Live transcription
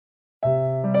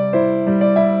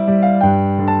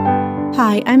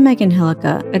Hi, I'm Megan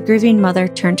Hillica, a grieving mother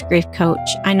turned grief coach.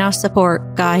 I now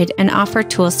support, guide, and offer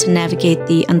tools to navigate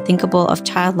the unthinkable of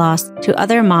child loss to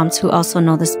other moms who also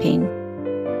know this pain.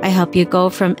 I help you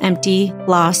go from empty,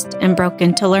 lost, and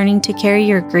broken to learning to carry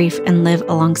your grief and live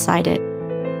alongside it.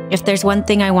 If there's one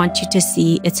thing I want you to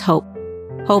see, it's hope.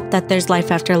 Hope that there's life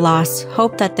after loss,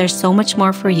 hope that there's so much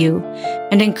more for you,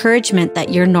 and encouragement that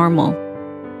you're normal.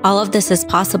 All of this is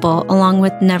possible along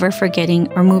with never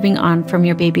forgetting or moving on from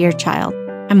your baby or child.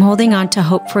 I'm holding on to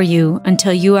hope for you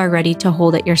until you are ready to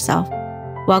hold it yourself.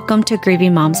 Welcome to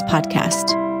Grieving Moms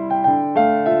Podcast.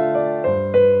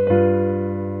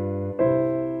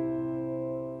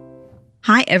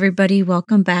 Hi, everybody.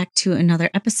 Welcome back to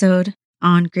another episode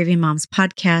on Grieving Moms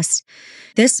Podcast.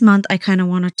 This month, I kind of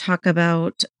want to talk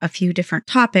about a few different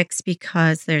topics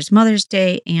because there's Mother's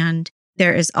Day and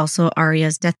there is also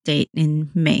Aria's death date in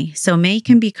May. So May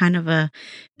can be kind of a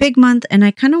big month, and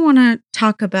I kind of want to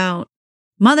talk about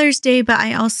Mother's Day, but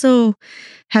I also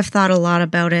have thought a lot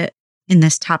about it in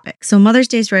this topic. So Mother's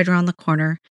Day is right around the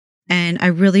corner, and I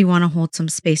really want to hold some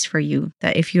space for you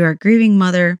that if you are a grieving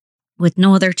mother with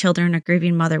no other children, a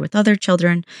grieving mother with other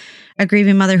children, a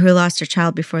grieving mother who lost her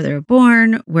child before they were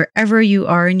born, wherever you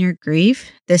are in your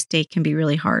grief, this day can be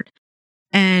really hard.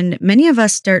 And many of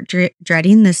us start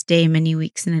dreading this day many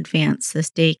weeks in advance. This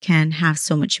day can have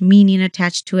so much meaning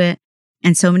attached to it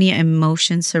and so many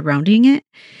emotions surrounding it.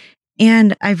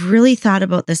 And I've really thought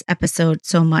about this episode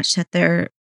so much that there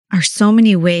are so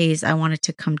many ways I wanted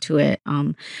to come to it.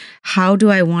 How do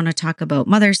I want to talk about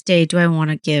Mother's Day? Do I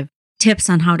want to give tips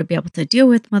on how to be able to deal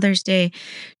with Mother's Day?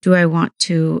 Do I want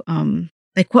to,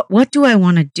 what do I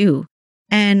want to do?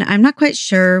 And I'm not quite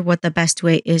sure what the best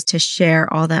way is to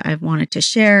share all that I've wanted to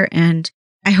share. And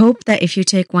I hope that if you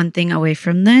take one thing away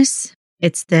from this,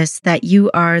 it's this, that you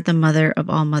are the mother of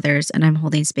all mothers, and I'm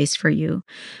holding space for you.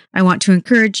 I want to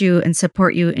encourage you and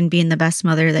support you in being the best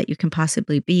mother that you can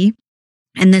possibly be.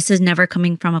 And this is never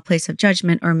coming from a place of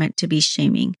judgment or meant to be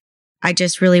shaming. I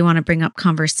just really want to bring up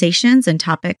conversations and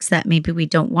topics that maybe we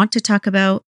don't want to talk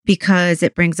about, because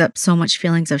it brings up so much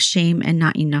feelings of shame and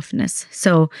not enoughness.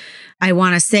 So I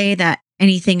want to say that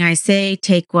anything I say,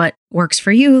 take what works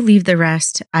for you, leave the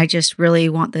rest. I just really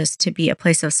want this to be a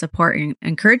place of support and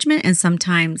encouragement. And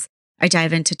sometimes I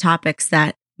dive into topics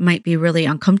that might be really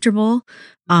uncomfortable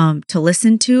to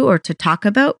listen to or to talk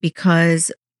about,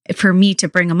 because for me to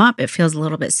bring them up, it feels a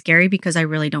little bit scary because I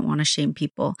really don't want to shame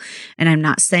people. And I'm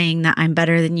not saying that I'm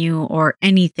better than you or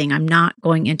anything. I'm not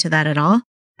going into that at all.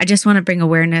 I just want to bring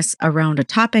awareness around a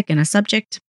topic and a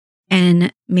subject,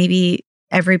 and maybe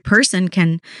every person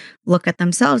can look at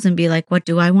themselves and be like, what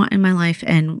do I want in my life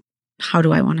and how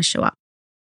do I want to show up?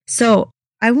 So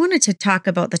I wanted to talk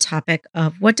about the topic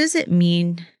of what does it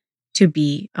mean to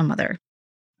be a mother?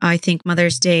 I think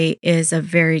Mother's Day is a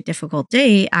very difficult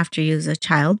day after you lose a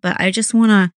child, but I just want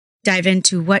to dive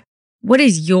into what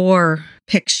is your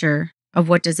picture of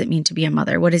what does it mean to be a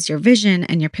mother? What is your vision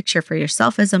and your picture for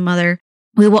yourself as a mother?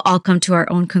 We will all come to our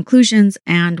own conclusions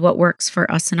and what works for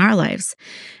us in our lives.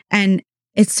 And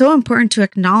it's so important to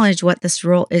acknowledge what this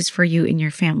role is for you in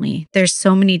your family. There's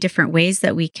so many different ways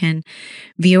that we can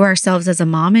view ourselves as a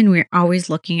mom, and we're always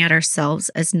looking at ourselves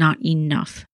as not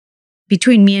enough.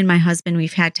 Between me and my husband,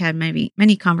 we've had to have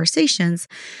many conversations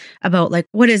about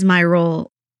what is my role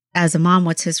as a mom?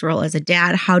 What's his role as a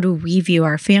dad? How do we view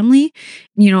our family?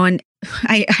 And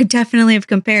I definitely have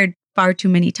compared far too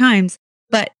many times,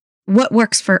 but what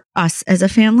works for us as a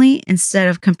family instead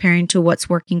of comparing to what's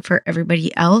working for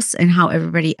everybody else and how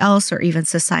everybody else or even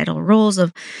societal roles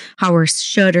of how we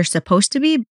should or supposed to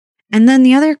be. And then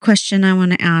the other question I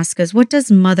want to ask is, what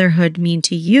does motherhood mean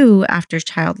to you after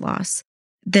child loss?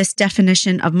 This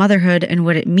definition of motherhood and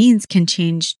what it means can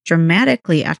change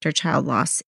dramatically after child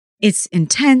loss. It's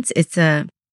intense. It's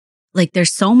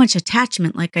there's so much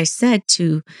attachment, like I said,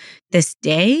 to this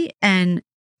day. And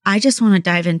I just want to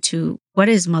dive into what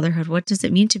is motherhood? What does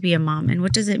it mean to be a mom? And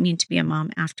what does it mean to be a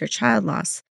mom after child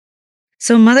loss?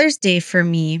 So Mother's Day for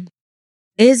me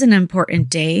is an important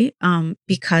day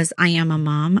because I am a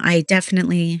mom. I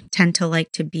definitely tend to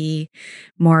like to be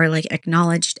more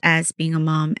acknowledged as being a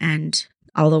mom and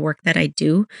all the work that I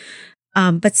do.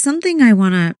 But something I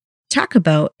want to talk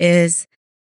about is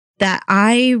that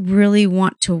I really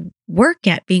want to work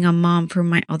at being a mom for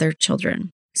my other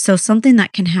children. So something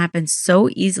that can happen so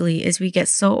easily is we get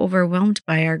so overwhelmed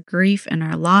by our grief and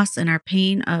our loss and our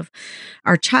pain of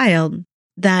our child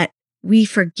that we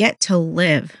forget to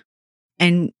live.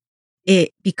 And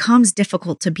it becomes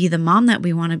difficult to be the mom that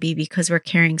we want to be because we're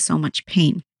carrying so much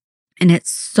pain. And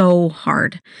it's so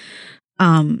hard.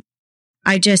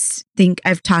 I just think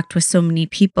I've talked with so many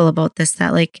people about this,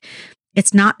 that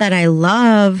It's not that I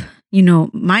love,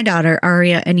 my daughter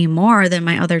Aria any more than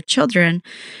my other children,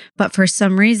 but for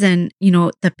some reason,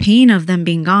 the pain of them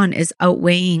being gone is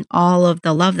outweighing all of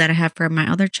the love that I have for my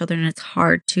other children. It's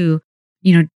hard to,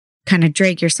 kind of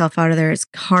drag yourself out of there. It's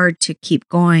hard to keep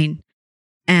going.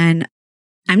 And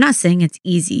I'm not saying it's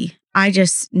easy. I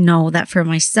just know that for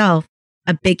myself,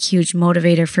 a big, huge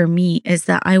motivator for me is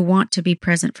that I want to be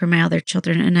present for my other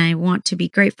children, and I want to be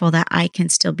grateful that I can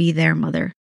still be their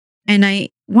mother. And I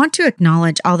want to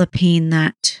acknowledge all the pain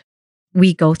that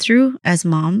we go through as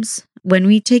moms when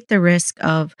we take the risk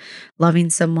of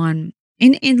loving someone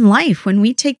in life. When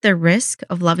we take the risk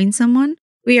of loving someone,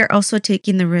 we are also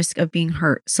taking the risk of being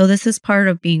hurt. So this is part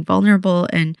of being vulnerable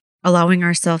and allowing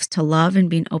ourselves to love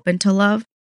and being open to love,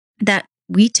 that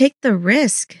we take the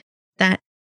risk that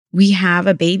we have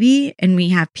a baby and we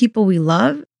have people we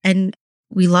love and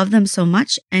we love them so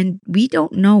much, and we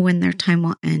don't know when their time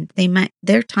will end.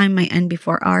 Their time might end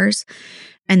before ours,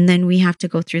 and then we have to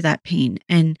go through that pain.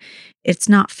 And it's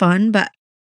not fun, but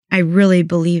I really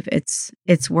believe it's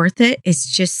worth it. It's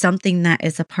just something that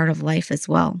is a part of life as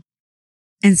well.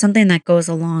 And something that goes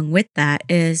along with that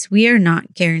is we are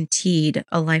not guaranteed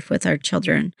a life with our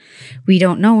children. We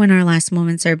don't know when our last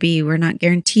moments are be. We're not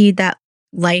guaranteed that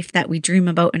life that we dream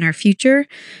about in our future.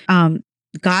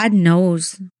 God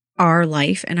knows our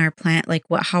life and our plan, like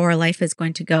how our life is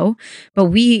going to go. But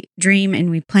we dream and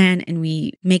we plan and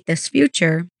we make this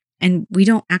future, and we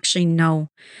don't actually know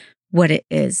what it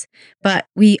is. But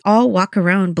we all walk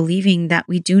around believing that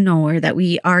we do know, or that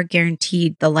we are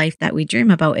guaranteed the life that we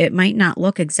dream about. It might not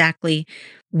look exactly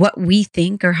what we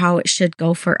think or how it should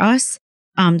go for us,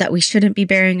 that we shouldn't be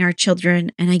burying our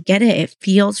children. And I get it. It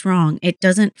feels wrong. It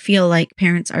doesn't feel like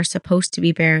parents are supposed to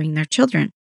be burying their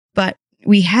children. But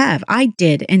I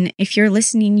did. And if you're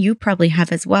listening, you probably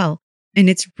have as well. And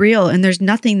it's real. And there's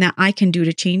nothing that I can do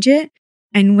to change it.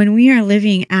 And when we are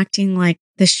living, acting like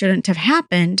this shouldn't have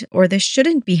happened or this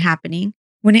shouldn't be happening,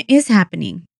 when it is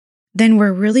happening, then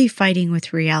we're really fighting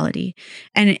with reality.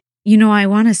 And, I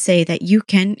want to say that you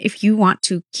can, if you want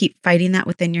to keep fighting that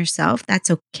within yourself,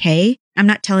 that's okay. I'm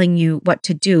not telling you what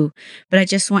to do, but I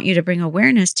just want you to bring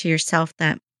awareness to yourself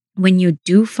that when you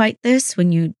do fight this,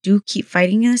 when you do keep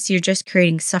fighting this, you're just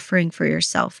creating suffering for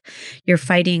yourself. You're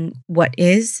fighting what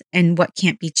is and what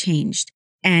can't be changed.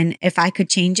 And if I could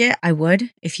change it, I would.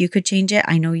 If you could change it,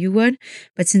 I know you would.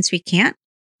 But since we can't,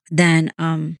 then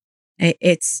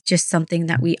it's just something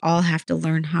that we all have to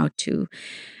learn how to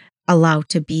allow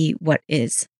to be what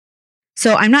is.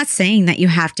 So I'm not saying that you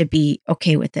have to be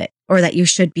okay with it or that you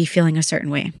should be feeling a certain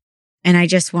way. And I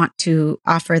just want to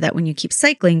offer that when you keep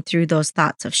cycling through those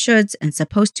thoughts of shoulds and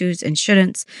supposed tos and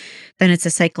shouldn'ts, then it's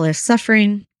a cycle of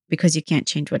suffering because you can't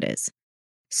change what is.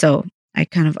 So I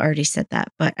kind of already said that,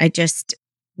 but I just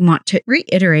want to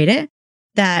reiterate it,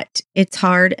 that it's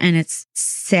hard and it's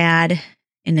sad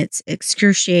and it's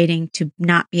excruciating to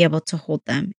not be able to hold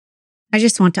them. I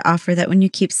just want to offer that when you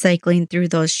keep cycling through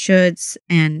those shoulds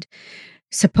and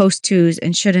supposed tos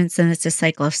and shouldn'ts, and it's a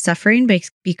cycle of suffering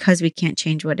because we can't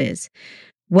change what is.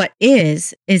 What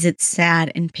is it's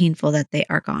sad and painful that they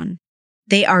are gone.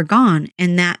 They are gone,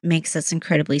 and that makes us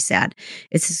incredibly sad.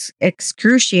 It's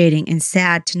excruciating and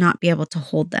sad to not be able to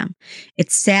hold them.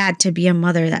 It's sad to be a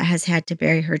mother that has had to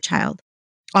bury her child.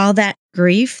 All that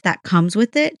grief that comes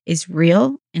with it is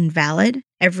real and valid.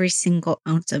 Every single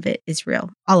ounce of it is real,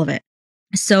 all of it.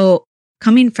 So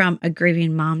coming from a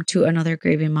grieving mom to another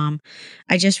grieving mom,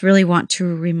 I just really want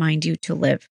to remind you to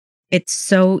live. It's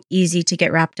so easy to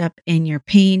get wrapped up in your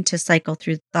pain, to cycle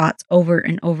through thoughts over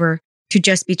and over, to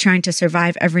just be trying to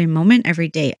survive every moment, every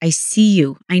day. I see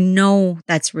you. I know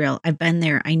that's real. I've been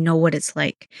there. I know what it's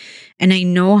like. And I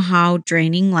know how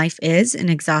draining life is and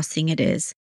exhausting it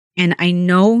is. And I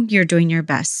know you're doing your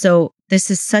best. So this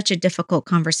is such a difficult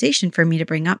conversation for me to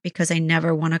bring up because I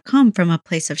never want to come from a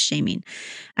place of shaming.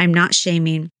 I'm not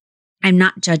shaming. I'm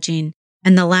not judging.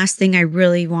 And the last thing I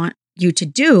really want you to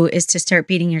do is to start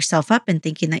beating yourself up and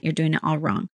thinking that you're doing it all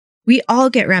wrong. We all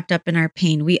get wrapped up in our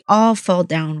pain. We all fall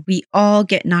down. We all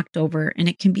get knocked over. And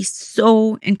it can be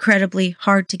so incredibly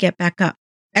hard to get back up.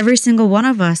 Every single one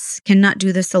of us cannot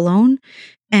do this alone.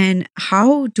 And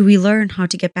how do we learn how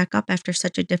to get back up after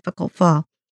such a difficult fall?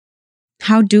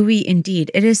 How do we indeed?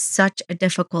 It is such a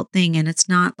difficult thing. And it's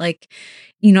not like,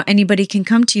 anybody can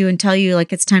come to you and tell you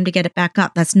like it's time to get it back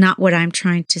up. That's not what I'm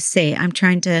trying to say.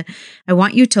 I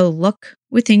want you to look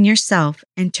within yourself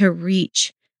and to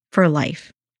reach for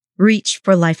life. Reach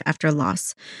for life after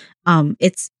loss.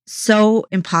 It's so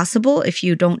impossible if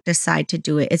you don't decide to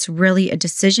do it. It's really a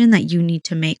decision that you need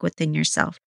to make within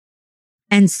yourself.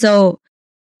 And so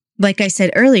like I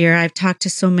said earlier, I've talked to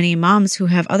so many moms who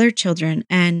have other children,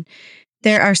 and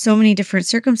there are so many different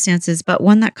circumstances. But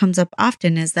one that comes up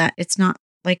often is that it's not,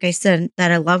 like I said,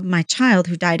 that I love my child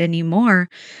who died anymore,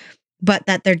 but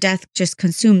that their death just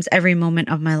consumes every moment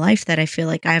of my life, that I feel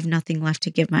like I have nothing left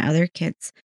to give my other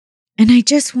kids. And I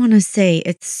just want to say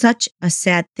it's such a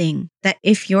sad thing that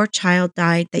if your child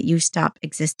died, that you stop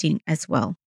existing as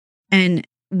well. And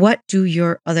what do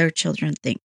your other children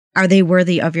think? Are they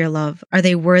worthy of your love? Are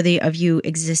they worthy of you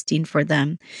existing for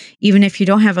them? Even if you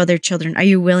don't have other children, are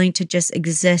you willing to just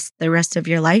exist the rest of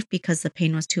your life because the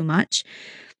pain was too much?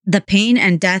 The pain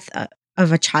and death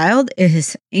of a child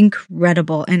is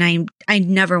incredible. And I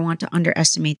never want to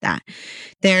underestimate that.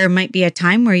 There might be a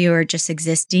time where you are just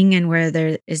existing and where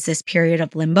there is this period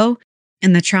of limbo,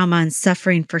 and the trauma and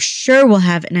suffering for sure will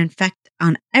have an effect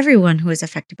on everyone who is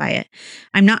affected by it.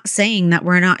 I'm not saying that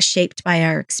we're not shaped by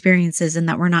our experiences and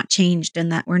that we're not changed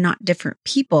and that we're not different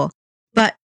people.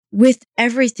 But with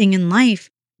everything in life,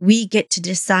 we get to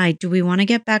decide, do we want to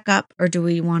get back up or do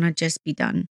we want to just be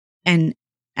done? And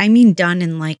I mean done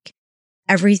in like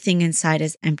everything inside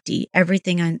is empty.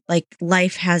 Like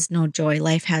life has no joy.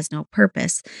 Life has no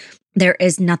purpose. There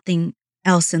is nothing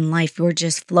else in life. We're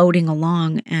just floating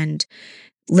along and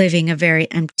living a very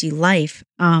empty life.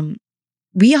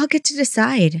 We all get to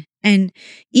decide, and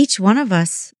each one of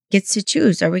us gets to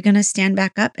choose. Are we going to stand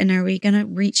back up and are we going to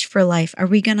reach for life? Are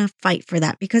we going to fight for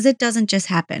that? Because it doesn't just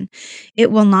happen.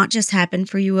 It will not just happen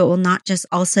for you. It will not just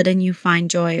all of a sudden you find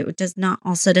joy. It does not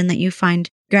all of a sudden that you find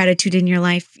gratitude in your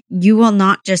life. You will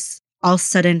not just all of a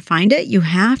sudden find it. You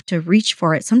have to reach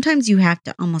for it. Sometimes you have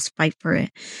to almost fight for it.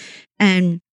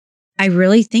 And I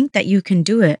really think that you can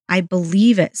do it. I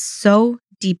believe it so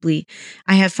deeply.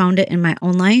 I have found it in my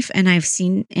own life, and I've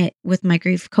seen it with my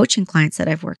grief coaching clients that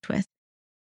I've worked with.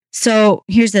 So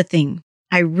here's the thing.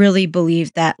 I really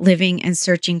believe that living and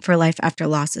searching for life after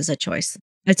loss is a choice.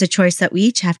 It's a choice that we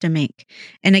each have to make.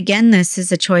 And again, this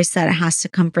is a choice that has to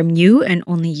come from you and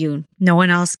only you. No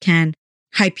one else can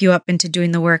hype you up into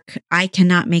doing the work. I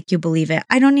cannot make you believe it.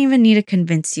 I don't even need to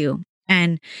convince you.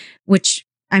 And which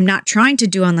I'm not trying to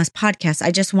do on this podcast. I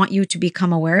just want you to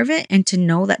become aware of it and to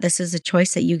know that this is a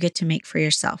choice that you get to make for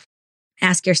yourself.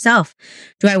 Ask yourself,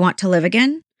 do I want to live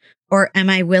again? Or am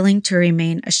I willing to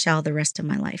remain a shell the rest of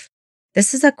my life?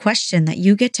 This is a question that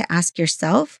you get to ask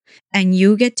yourself and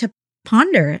you get to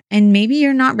ponder. And maybe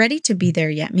you're not ready to be there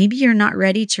yet. Maybe you're not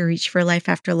ready to reach for life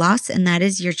after loss, and that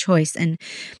is your choice. And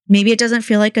maybe it doesn't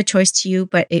feel like a choice to you,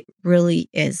 but it really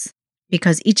is,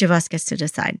 because each of us gets to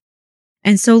decide.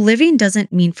 And so living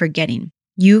doesn't mean forgetting.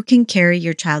 You can carry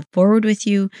your child forward with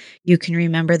you. You can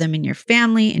remember them in your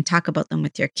family and talk about them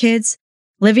with your kids.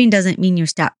 Living doesn't mean you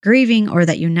stop grieving or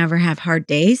that you never have hard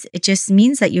days. It just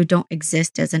means that you don't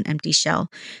exist as an empty shell,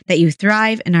 that you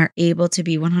thrive and are able to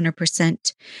be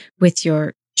 100% with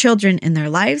your children in their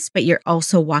lives, but you're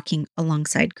also walking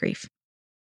alongside grief.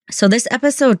 So this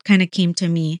episode kind of came to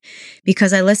me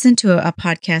because I listened to a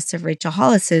podcast of Rachel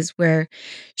Hollis's where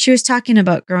she was talking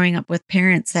about growing up with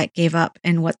parents that gave up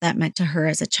and what that meant to her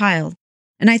as a child.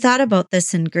 And I thought about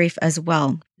this in grief as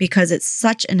well, because it's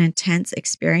such an intense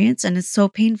experience and it's so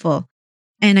painful.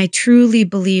 And I truly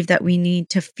believe that we need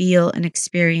to feel and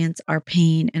experience our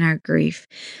pain and our grief.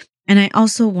 And I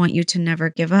also want you to never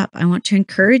give up. I want to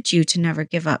encourage you to never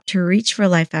give up, to reach for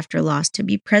life after loss, to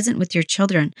be present with your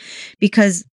children,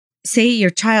 because say your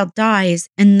child dies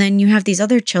and then you have these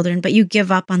other children, but you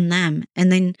give up on them.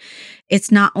 And then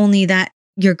it's not only that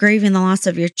you're grieving the loss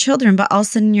of your children, but all of a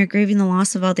sudden you're grieving the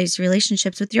loss of all these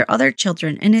relationships with your other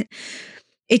children. And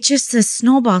it's just a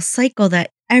snowball cycle that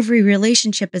every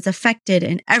relationship is affected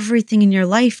and everything in your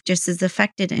life just is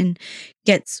affected and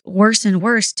gets worse and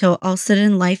worse till all of a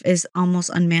sudden life is almost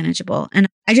unmanageable. And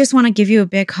I just want to give you a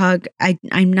big hug.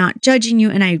 I'm not judging you,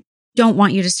 and I don't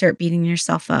want you to start beating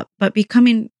yourself up, but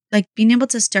being able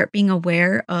to start being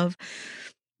aware of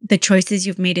the choices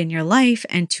you've made in your life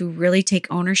and to really take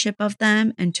ownership of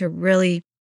them and to really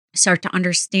start to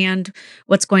understand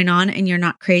what's going on, and you're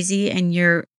not crazy and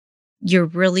you're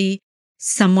really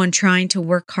someone trying to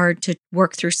work hard to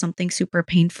work through something super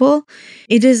painful.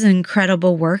 It is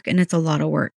incredible work and it's a lot of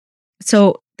work.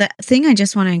 So the thing I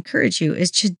just want to encourage you is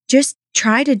to just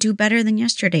try to do better than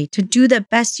yesterday, to do the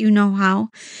best you know how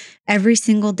every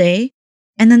single day.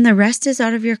 And then the rest is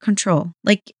out of your control.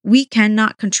 Like we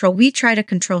cannot control. We try to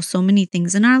control so many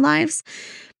things in our lives.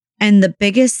 And the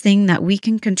biggest thing that we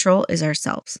can control is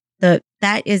ourselves. That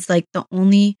is like the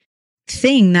only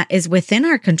thing that is within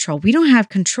our control. We don't have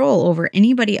control over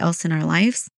anybody else in our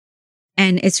lives.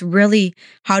 And it's really,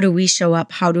 how do we show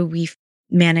up? How do we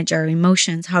manage our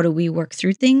emotions? How do we work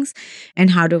through things? And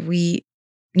how do we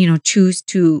choose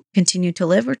to continue to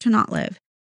live or to not live.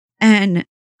 And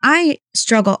I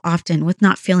struggle often with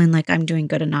not feeling like I'm doing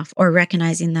good enough or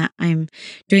recognizing that I'm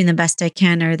doing the best I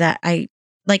can or that I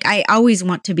always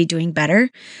want to be doing better.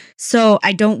 So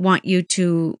I don't want you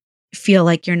to feel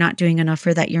like you're not doing enough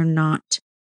or that you're not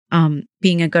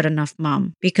being a good enough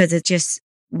mom, because it's just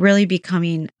really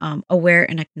becoming aware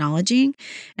and acknowledging.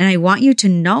 And I want you to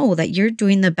know that you're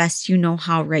doing the best you know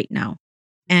how right now.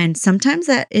 And sometimes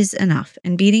that is enough.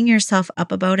 And beating yourself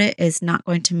up about it is not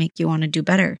going to make you want to do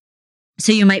better.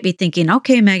 So you might be thinking,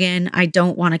 okay, Megan, I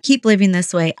don't want to keep living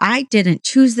this way. I didn't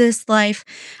choose this life.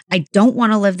 I don't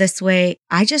want to live this way.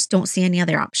 I just don't see any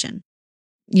other option.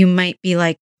 You might be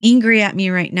like angry at me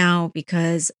right now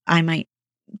because I might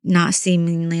not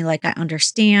seemingly like I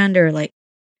understand, or like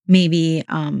maybe,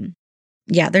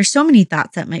 there's so many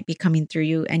thoughts that might be coming through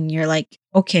you. And you're like,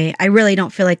 okay, I really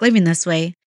don't feel like living this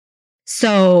way.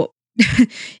 So,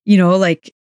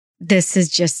 like this is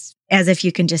just as if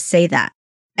you can just say that.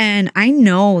 And I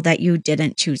know that you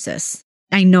didn't choose this.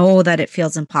 I know that it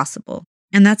feels impossible.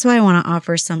 And that's why I want to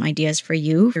offer some ideas for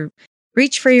you to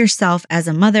reach for yourself as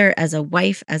a mother, as a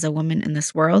wife, as a woman in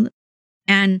this world.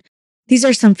 And these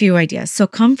are some few ideas. So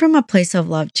come from a place of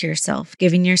love to yourself,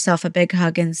 giving yourself a big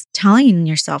hug and telling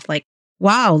yourself like,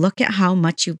 wow, look at how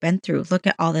much you've been through. Look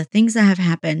at all the things that have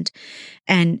happened,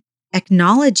 and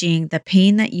acknowledging the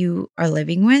pain that you are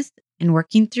living with and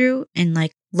working through, and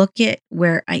like, look at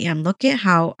where I am. Look at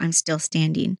how I'm still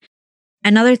standing.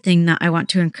 Another thing that I want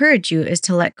to encourage you is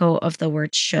to let go of the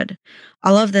word should.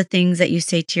 All of the things that you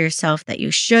say to yourself that you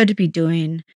should be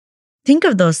doing, think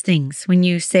of those things when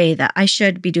you say that I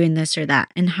should be doing this or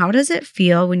that. And how does it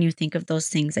feel when you think of those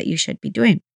things that you should be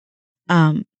doing?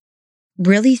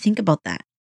 Really think about that.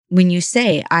 When you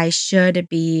say, I should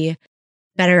be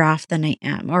better off than I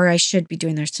am, or I should be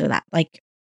doing this or that, like,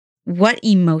 what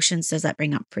emotions does that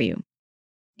bring up for you?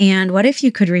 And what if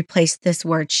you could replace this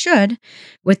word should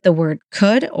with the word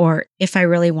could, or if I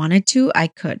really wanted to, I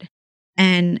could.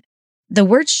 And the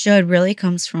word should really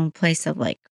comes from a place of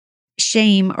like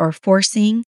shame or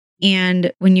forcing.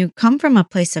 And when you come from a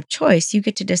place of choice, you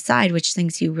get to decide which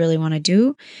things you really want to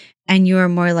do, and you are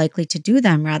more likely to do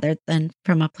them rather than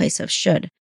from a place of should,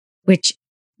 which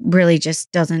really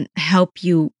just doesn't help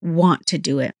you want to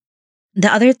do it.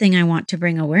 The other thing I want to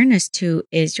bring awareness to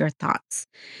is your thoughts.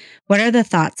 What are the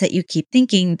thoughts that you keep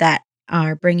thinking that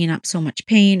are bringing up so much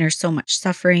pain or so much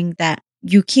suffering that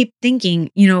you keep thinking,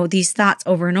 these thoughts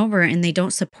over and over, and they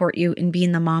don't support you in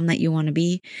being the mom that you want to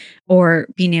be or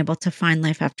being able to find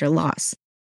life after loss?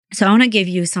 So I want to give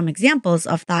you some examples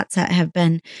of thoughts that have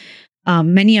been,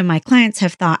 many of my clients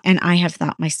have thought, and I have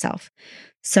thought myself.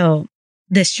 So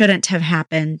this shouldn't have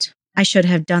happened. I should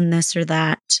have done this or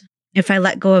that. If I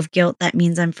let go of guilt, that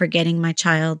means I'm forgetting my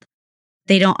child.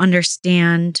 They don't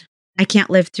understand. I can't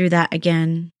live through that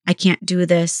again. I can't do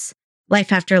this.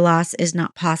 Life after loss is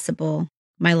not possible.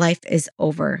 My life is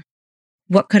over.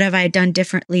 What could have I done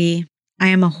differently? I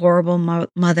am a horrible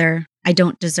mother. I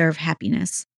don't deserve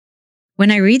happiness.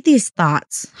 When I read these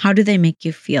thoughts, how do they make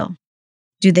you feel?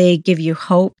 Do they give you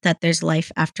hope that there's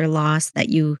life after loss, that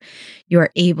you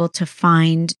are able to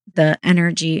find the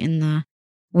energy and the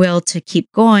will to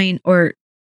keep going? Or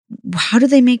how do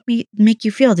they make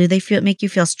you feel? Do they make you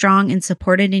feel strong and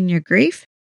supported in your grief?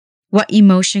 What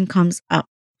emotion comes up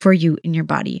for you in your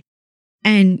body?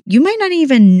 And you might not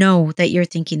even know that you're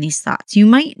thinking these thoughts. You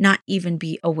might not even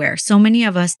be aware. So many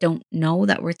of us don't know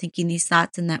that we're thinking these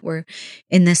thoughts and that we're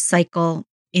in this cycle.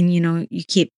 And, you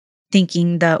keep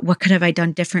thinking what could have I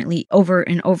done differently over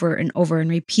and over and over, and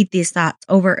repeat these thoughts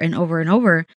over and over and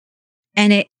over.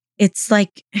 And it's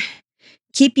like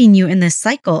keeping you in this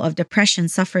cycle of depression,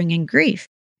 suffering, and grief.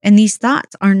 And these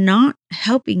thoughts are not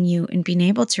helping you in being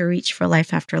able to reach for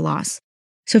life after loss.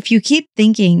 So if you keep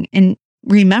thinking, and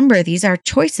remember, these are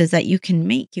choices that you can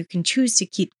make. You can choose to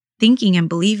keep thinking and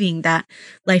believing that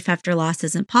life after loss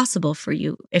isn't possible for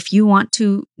you. If you want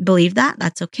to believe that,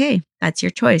 that's okay. That's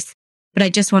your choice. But I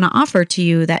just want to offer to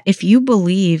you that if you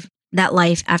believe that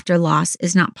life after loss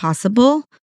is not possible,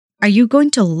 are you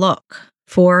going to look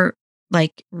for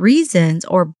like reasons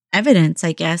or evidence,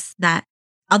 I guess, that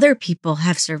other people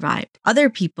have survived, other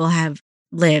people have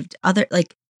lived,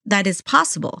 that is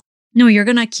possible? No, you're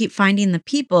going to keep finding the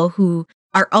people who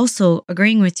are also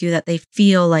agreeing with you that they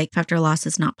feel like after loss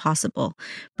is not possible.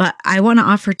 But I want to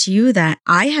offer to you that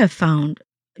I have found,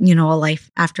 a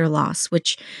life after loss,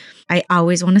 which I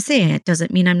always want to say, it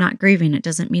doesn't mean I'm not grieving. It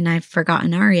doesn't mean I've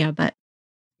forgotten Aria, but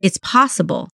it's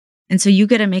possible. And so you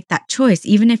get to make that choice,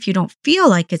 even if you don't feel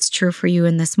like it's true for you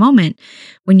in this moment.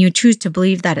 When you choose to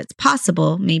believe that it's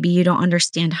possible, maybe you don't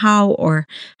understand how or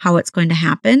how it's going to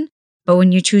happen. But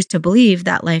when you choose to believe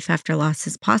that life after loss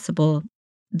is possible,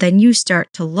 then you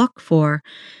start to look for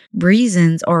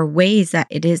reasons or ways that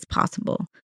it is possible.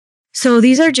 So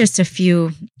these are just a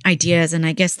few ideas. And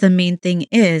I guess the main thing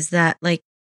is that, like,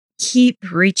 keep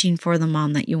reaching for the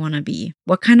mom that you want to be.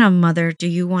 What kind of mother do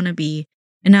you want to be?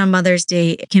 And on Mother's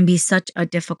Day, it can be such a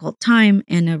difficult time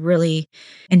and a really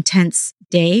intense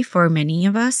day for many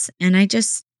of us. And I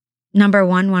just, number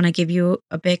one, want to give you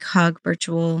a big hug,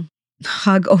 virtual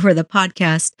hug over the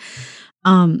podcast.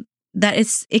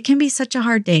 It can be such a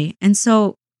hard day. And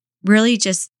so really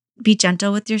just be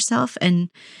gentle with yourself and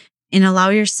allow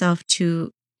yourself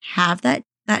to have that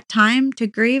time to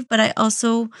grieve. But I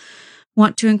also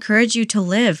want to encourage you to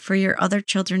live for your other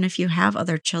children if you have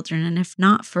other children, and if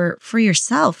not, for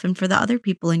yourself and for the other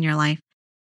people in your life.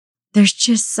 There's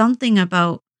just something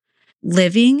about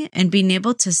living and being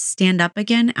able to stand up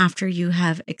again after you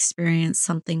have experienced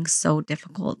something so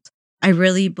difficult. I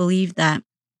really believe that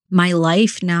my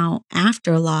life now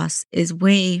after loss is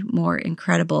way more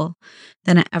incredible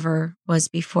than it ever was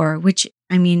before, which,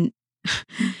 I mean,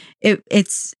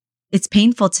 it's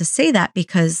painful to say that,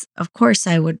 because of course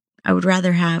I would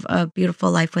rather have a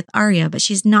beautiful life with Arya, but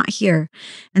she's not here.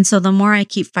 And so the more I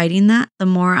keep fighting that, the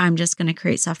more I'm just going to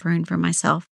create suffering for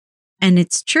myself. And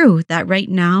it's true that right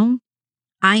now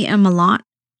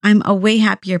I'm a way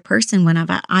happier person when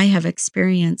I have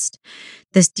experienced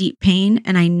this deep pain,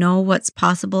 and I know what's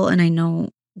possible, and I know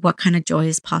what kind of joy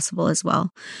is possible as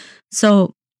well.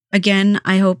 So again,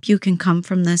 I hope you can come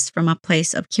from this from a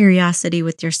place of curiosity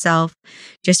with yourself,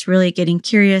 just really getting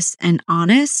curious and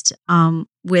honest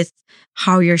with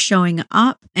how you're showing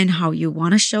up and how you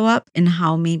want to show up, and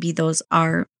how maybe those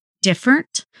are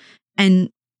different.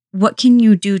 And what can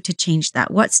you do to change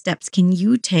that? What steps can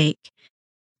you take,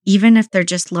 even if they're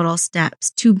just little steps,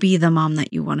 to be the mom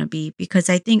that you want to be? Because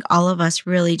I think all of us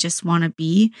really just want to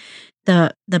be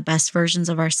the best versions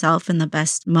of ourselves and the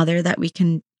best mother that we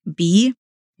can be.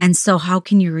 And so how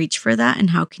can you reach for that?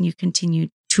 And how can you continue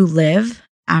to live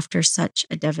after such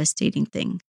a devastating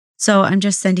thing? So I'm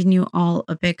just sending you all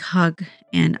a big hug,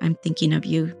 and I'm thinking of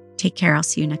you. Take care. I'll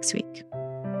see you next week.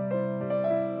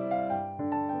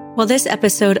 Well, this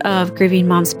episode of Grieving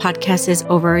Moms podcast is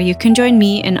over. You can join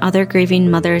me and other grieving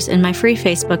mothers in my free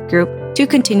Facebook group to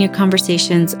continue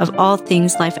conversations of all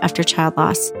things life after child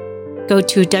loss. Go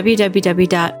to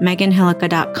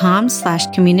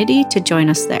www.meganhillica.com/community to join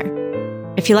us there.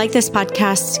 If you like this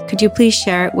podcast, could you please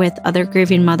share it with other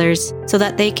grieving mothers so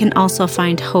that they can also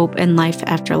find hope in life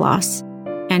after loss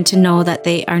and to know that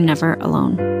they are never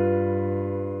alone?